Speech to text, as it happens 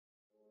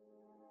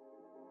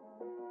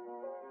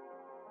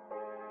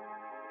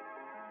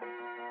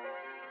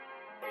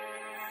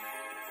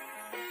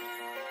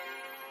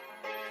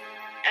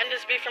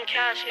this beat from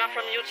Cash, not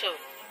from YouTube.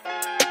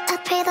 I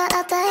pray that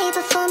I'll die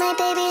before my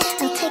baby.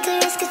 I'll take a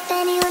risk if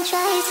anyone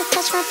tries to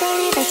touch my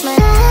baby. That's my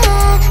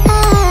love.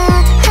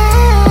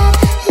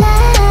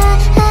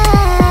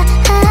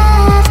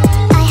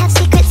 I have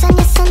secrets on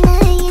yes I know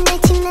you know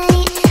too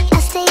many. I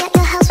stay at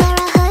your house where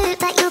I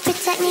hope that you'll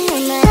protect me.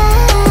 And my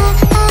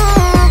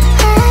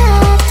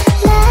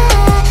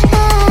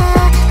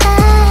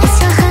it's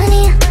so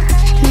honey,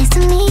 nice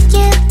to meet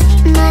you.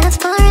 My love's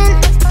pouring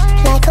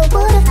like a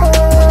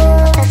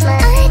waterfall. That's my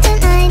I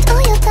don't mind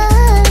all your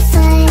dollar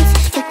signs.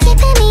 You're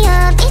keeping me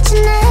up each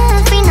and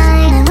every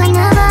night. No, I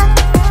never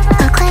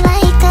felt quite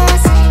like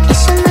this.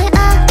 It's your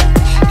motor,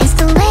 it's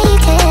the way you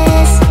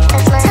kiss.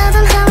 Tell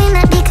them how we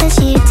met because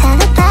you tell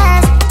it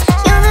best.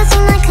 You're the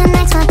thing that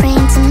connects my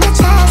brain to my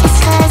chest. It's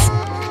 'cause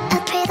I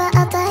pray that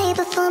I'll die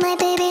before my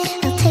baby.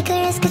 I'll take a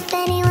risk if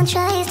anyone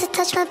tries to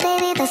touch my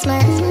baby. That's my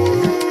baby.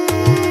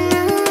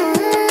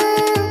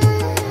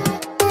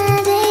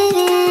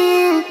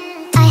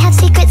 I have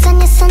secrets and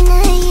yes I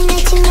know you know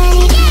too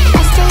many.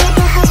 I stay at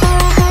your house where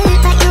I hope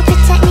that you'll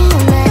protect me.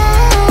 And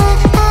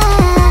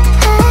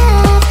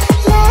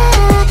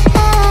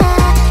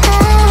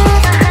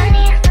my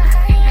honey,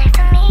 nice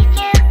to meet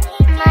you.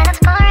 My love's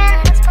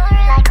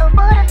pouring like a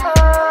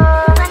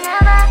waterfall. I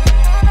never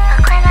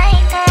felt quite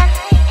like this.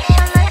 It's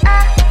your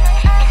motor,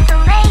 it's the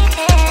way you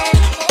kiss.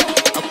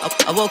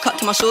 I woke up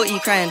to my shorty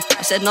crying.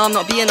 I said, no, I'm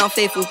not being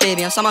unfaithful,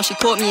 baby. And somehow she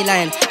caught me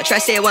lying. I tried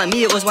to say it wasn't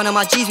me, it was one of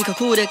my G's, we could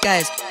call the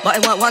guys. But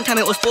it weren't one time,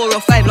 it was 4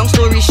 or 5. Long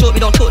story short, we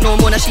don't talk no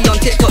more. Now she on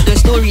TikTok doing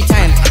story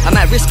time. I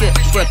might risk it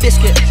for a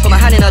biscuit. Put my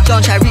hand in her jar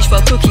and try to reach for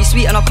a cookie.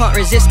 Sweet and I can't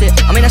resist it.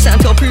 I'm innocent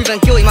until proven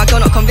guilty. My girl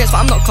not convinced, but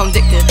I'm not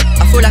convicted.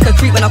 I feel like a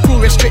creep when I call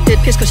restricted.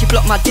 Pissed cause she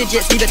blocked my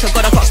digits. Leave it to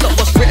God, I can't stop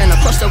what's written.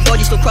 Across the world,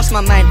 you still cross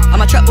my mind.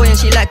 I'm a trap boy and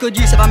she like good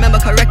use. If I remember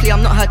correctly,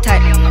 I'm not her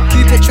type.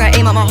 Cupid try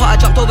aim at my heart,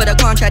 I jumped over the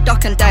car and tried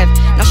duck and dive.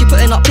 Now she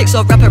putting up pics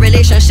of rapper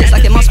relationships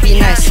like it must be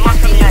nice.